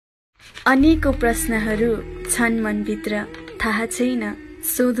अनेकौं प्रश्नहरू छन् मनभित्र, थाहा छैन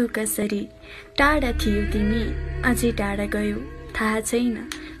सोधु कसरी। टाढा थियौ तिमी, अझै टाढा गयौ, थाहा छैन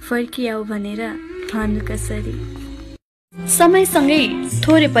फर्किआऊ भनेर भन्नु कसरी। समयसँगै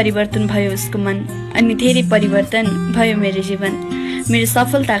थोरै परिवर्तन भयो उसको मन, अनि धेरै परिवर्तन भयो मेरो जीवन। मेरो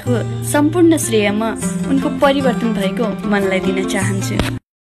सफलताको सम्पूर्ण श्रेय म उनको परिवर्तन भएको मनलाई दिन चाहन्छु।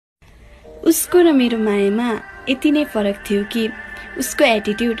 उसको र मेरो मायामा यति नै फरक थियो कि उसको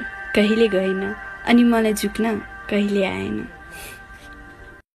एटिट्युड कहिले गएन अनि मलाई झुक्न कहिले आएन।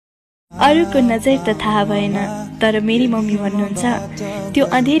 अरूको नजर त थाहा भएन, तर मेरी मम्मी भन्नुहुन्छ त्यो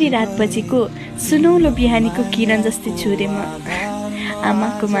अँधेरी रात बजेको सुनौलो बिहानीको किरण जस्तै छुरे म।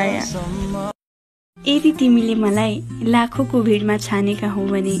 आमाको माया। यदि तिमीले मलाई लाखौंको भिडमा छानेका हौ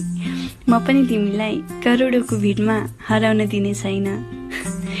भने म पनि तिमीलाई करोडौंको भिडमा हराउन दिने छैन।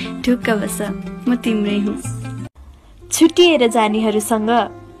 ढुक्क बस, म तिम्रै हुँ। छुट्टिएर जानेहरूसँग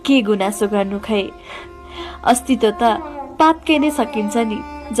के गुनासो गर्नु खै, अस्तित्व त पातकै नै सकिन्छ नि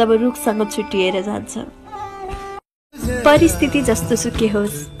जब रुखसँग छुट्टिएर जान्छ। परिस्थिति जस्तो सुकै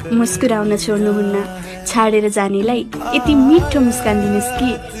होस्, मुस्कुराउन छोड्नुहुन्न। छाडेर जानेलाई यति मिठो मुस्कान दिनुहोस् कि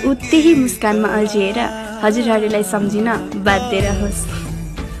ऊ त्यही मुस्कानमा अल्झिएर हजुरहरूलाई सम्झिन बाध्य रहोस्।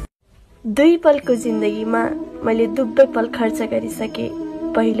 2 पलको जिन्दगीमा मैले दुब्बै पल खर्च गरिसके।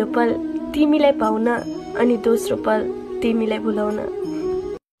 पहिलो पल तिमीलाई पाउन, अनि दोस्रो पल तिमीलाई भुलाउन।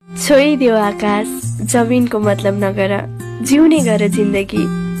 छोइदेऊ आकाश, जमिनको मतलब नगर, जिउने गर जिन्दगी,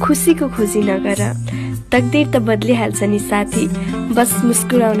 खुसीको खोजी नगर। तकदीर त बदलिहाल्छ नि साथी, बस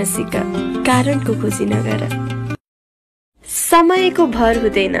मुस्कुराउन सिक, कारणको खोजी नगर। समयको भर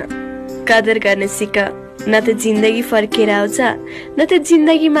हुँदैन, कदर गर्न सिक, न त जिन्दगी फर्केर आउँछ न त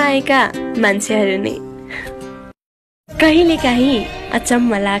जिन्दगीमा आएका मान्छेहरू नै। कहिलेकाहीँ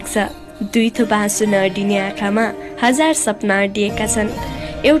अचम्म लाग्छ, 2 थो बाँसु नअडिने आँखामा 1000 सपना अडिएका छन्।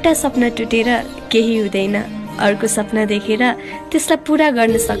 एउटा सपना टुटेर केही हुँदैन, अर्को सपना देखेर त्यसलाई पूरा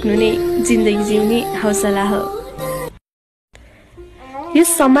गर्न सक्नु नै जिन्दगी जिउने हौसला हो। यो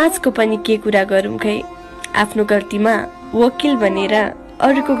समाजको पनि के कुरा गरौँ खै, आफ्नो गल्तीमा वकिल बनेर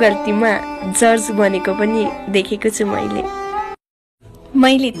अरूको गल्तीमा जज बनेको पनि देखेको छु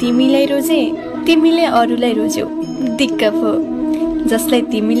मैले तिमीलाई रोजे, तिमीले अरूलाई रोज्यौ, दिक्क भो। जसलाई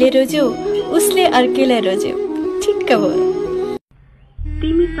तिमीले रोज्यौ उसले अर्कैलाई रोज्यौ, ठिक्क भो।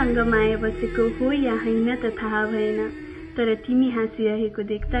 तिमीसँग माया बसेको हो या होइन त थाहा भएन, तर तिमी हाँसिरहेको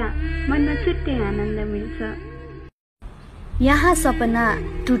देख्दा मनमा छुट्टै आनन्द मिल्छ। यहाँ सपना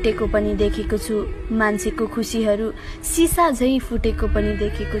टुटेको पनि देखेको छु, मान्छेको खुसीहरू सिसा झै फुटेको पनि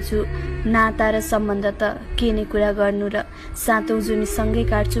देखेको छु। नाता र सम्बन्ध त के नै कुरा गर्नु र सातौं जुनी सँगै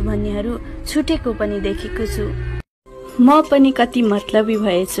काट्छु भन्नेहरू छुटेको पनि देखेको छु। म पनि कति मतलबी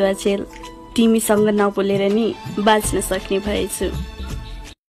भएछु अचेल, तिमीसँग नबोलेर नि बाँच्न सक्ने भएछु।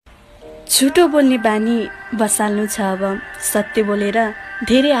 झुटो बोल्ने बानी बसाल्नु छ अब, सत्य बोलेर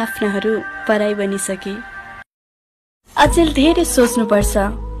धेरै आफ्नाहरू पराई बनिसके। अचेल धेरै सोच्नुपर्छ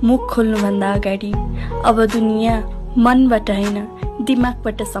मुख खोल्नुभन्दा अगाडि, अब दुनियाँ मनबाट होइन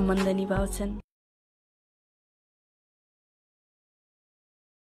दिमागबाट सम्बन्ध निभाउँछन्।